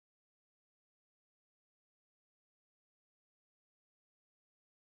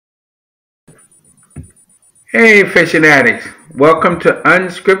Hey, fishing addicts. Welcome to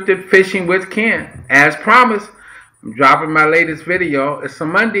Unscripted Fishing with Ken. As promised, I'm dropping my latest video. It's a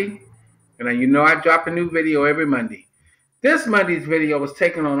Monday, and you know I drop a new video every Monday. This Monday's video was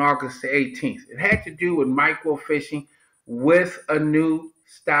taken on August the 18th. It had to do with microfishing with a new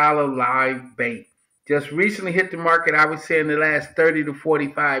style of live bait. Just recently hit the market, I would say, in the last 30 to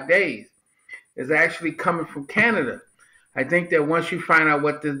 45 days. It's actually coming from Canada. I think that once you find out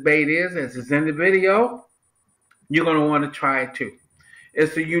what this bait is, as is in the video, you're going to want to try it too.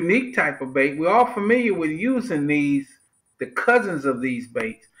 It's a unique type of bait. We're all familiar with using these, the cousins of these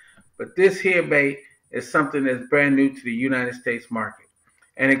baits, but this here bait is something that's brand new to the United States market,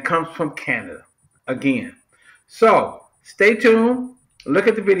 and it comes from Canada again. So stay tuned, look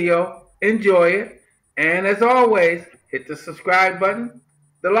at the video, enjoy it, and as always, hit the subscribe button,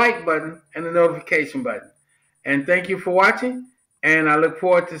 the like button, and the notification button. And thank you for watching, and I look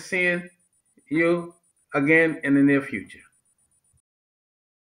forward to seeing you again in the near future.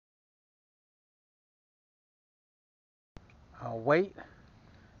 A weight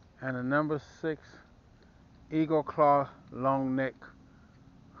and a number 6 eagle claw long neck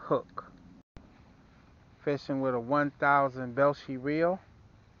hook. Fishing with a 1000 Belshi reel,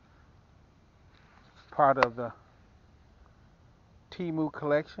 part of the Timu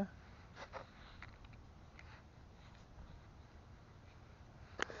collection.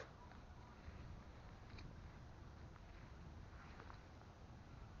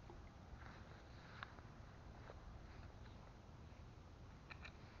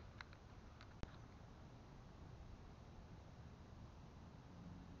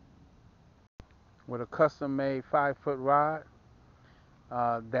 With a custom made 5-foot rod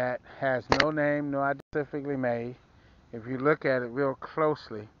that has no name, no identity, specifically made. If you look at it real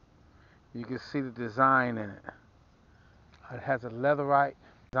closely, you can see the design in it. It has a leatherite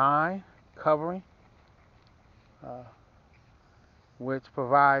design covering, which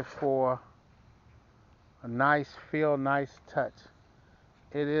provides for a nice feel, nice touch.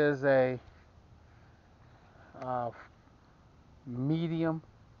 It is a medium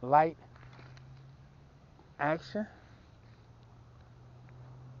light action.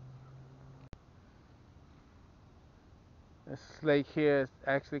 This lake here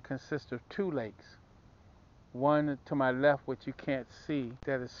actually consists of 2 lakes. One to my left, which you can't see,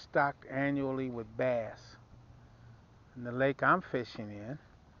 that is stocked annually with bass. And the lake I'm fishing in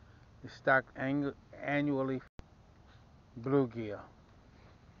is stocked annually bluegill.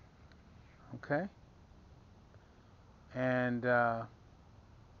 Okay? And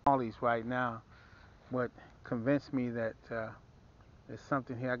all these right now, what convinced me that there's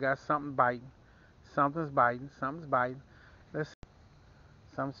something here. I got something biting. Something's biting. Something's biting.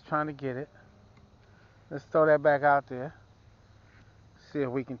 Something's trying to get it. Let's throw that back out there. See if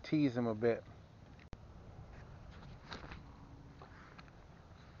we can tease him a bit.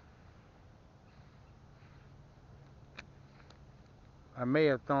 I may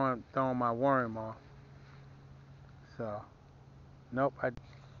have thrown my worm off. So, nope.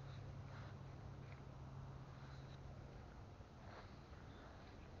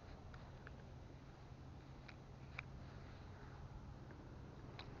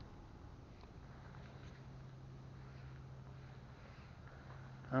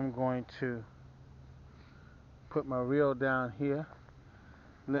 I'm going to put my reel down here,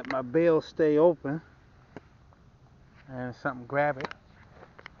 let my bail stay open, and something grab it.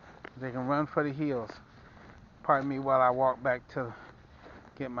 They can run for the hills. Pardon me while I walk back to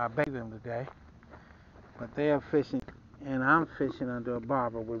get my bait in today. But they are fishing, and I'm fishing under a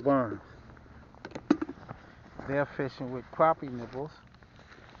barbel with worms. They're fishing with crappie nibbles.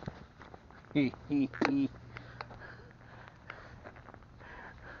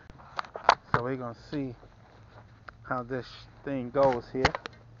 So we're going to see how this thing goes here.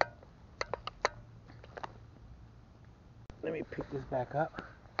 Let me pick this back up.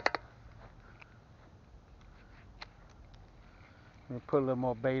 Let me put a little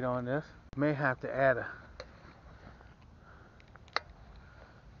more bait on this. May have to add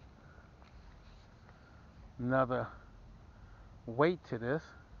another weight to this.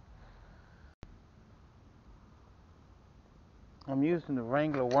 I'm using the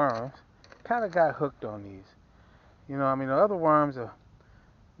Wrangler worms. Kind of got hooked on these. You know, I mean, the other worms are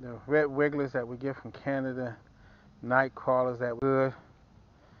the red wigglers that we get from Canada, night crawlers that were good.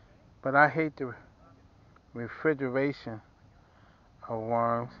 But I hate the refrigeration of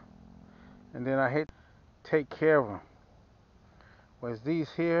worms. And then I hate to take care of them. Whereas these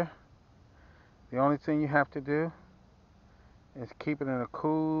here, the only thing you have to do is keep it in a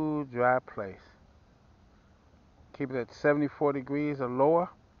cool, dry place. Keep it at 74 degrees or lower,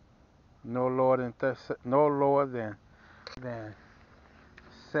 no lower than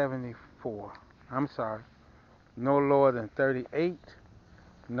 74. I'm sorry, no lower than 38,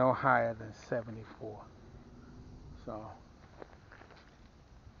 no higher than 74. So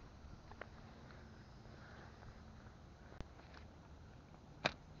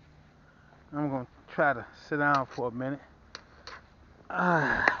I'm gonna try to sit down for a minute.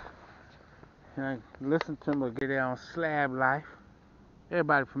 And I listen to him get there on Slab Life.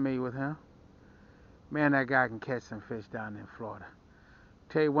 Everybody familiar with him? Man, that guy can catch some fish down in Florida.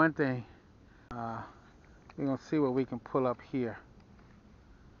 Tell you one thing, we're gonna see what we can pull up here.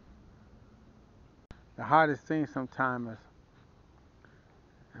 The hardest thing sometimes is,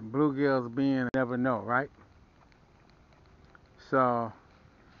 and bluegills being, never know, right? So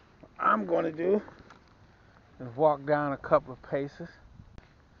what I'm gonna do is walk down a couple of paces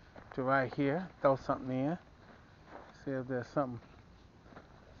to right here, throw something in, see if there's something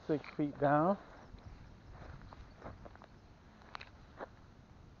 6 feet down.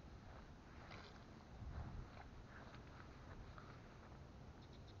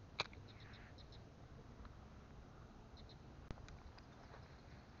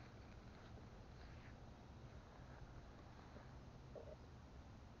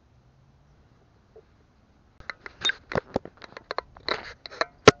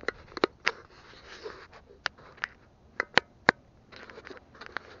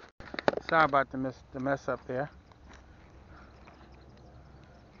 Sorry about the mess up there.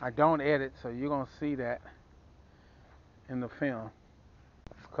 I don't edit, so you're gonna see that in the film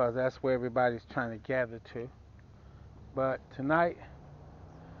because that's where everybody's trying to gather to. But tonight,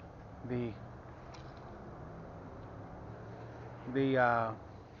 the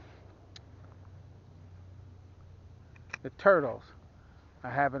turtles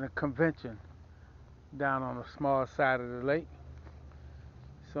are having a convention down on the small side of the lake.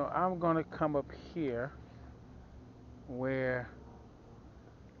 So I'm gonna come up here where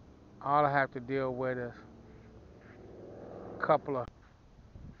all I have to deal with is a couple of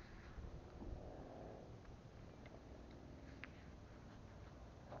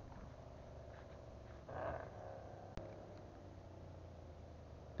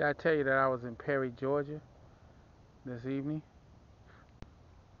Did I tell you that I was in Perry, Georgia this evening?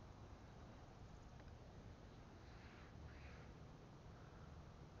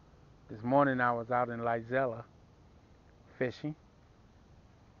 This morning I was out in Lizella fishing.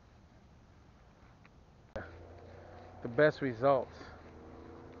 The best results.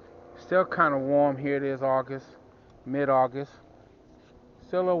 Still kind of warm here. It is August, mid-August.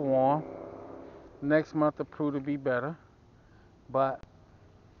 Still a little warm. Next month will prove to be better. But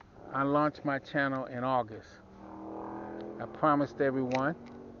I launched my channel in August. I promised everyone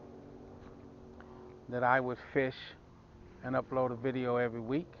that I would fish and upload a video every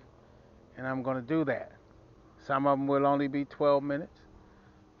week, and I'm going to do that. Some of them will only be 12 minutes,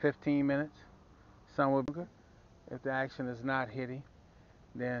 15 minutes. Some will be longer. If the action is not hitting,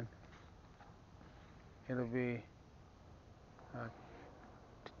 then it'll be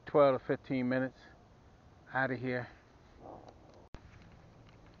 12 to 15 minutes out of here.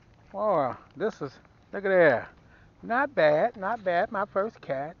 Oh, this is, look at there. Not bad, not bad. My first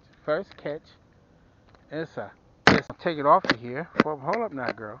catch. It's take it off of here. Well, hold up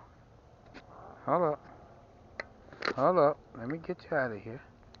now, girl. Hold up. Let me get you out of here.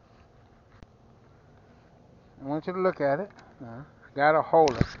 I want you to look at it. I gotta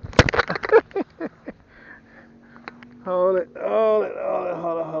hold it. Hold it.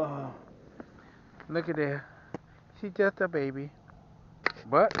 Look at there. She's just a baby.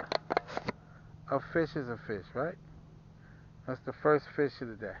 But a fish is a fish, right? That's the first fish of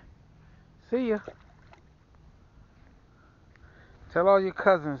the day. See ya. Tell all your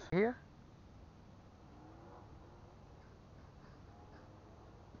cousins here.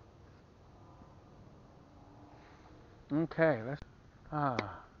 Okay, let's.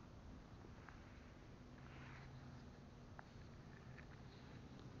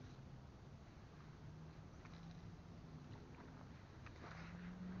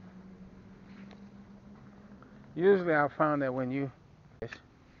 Usually I found that when you fish,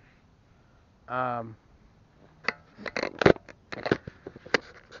 the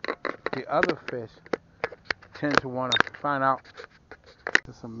other fish tend to want to find out.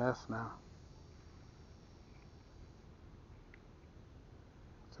 It's a mess now.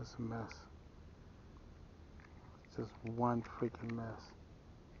 It's just a mess. It's just one freaking mess.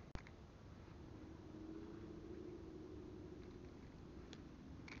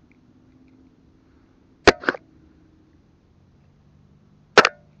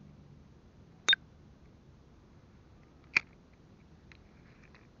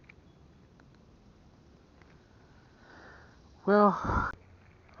 Well,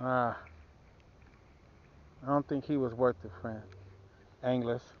 I don't think he was worth it, friend.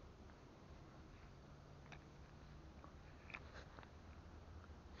 Anglers.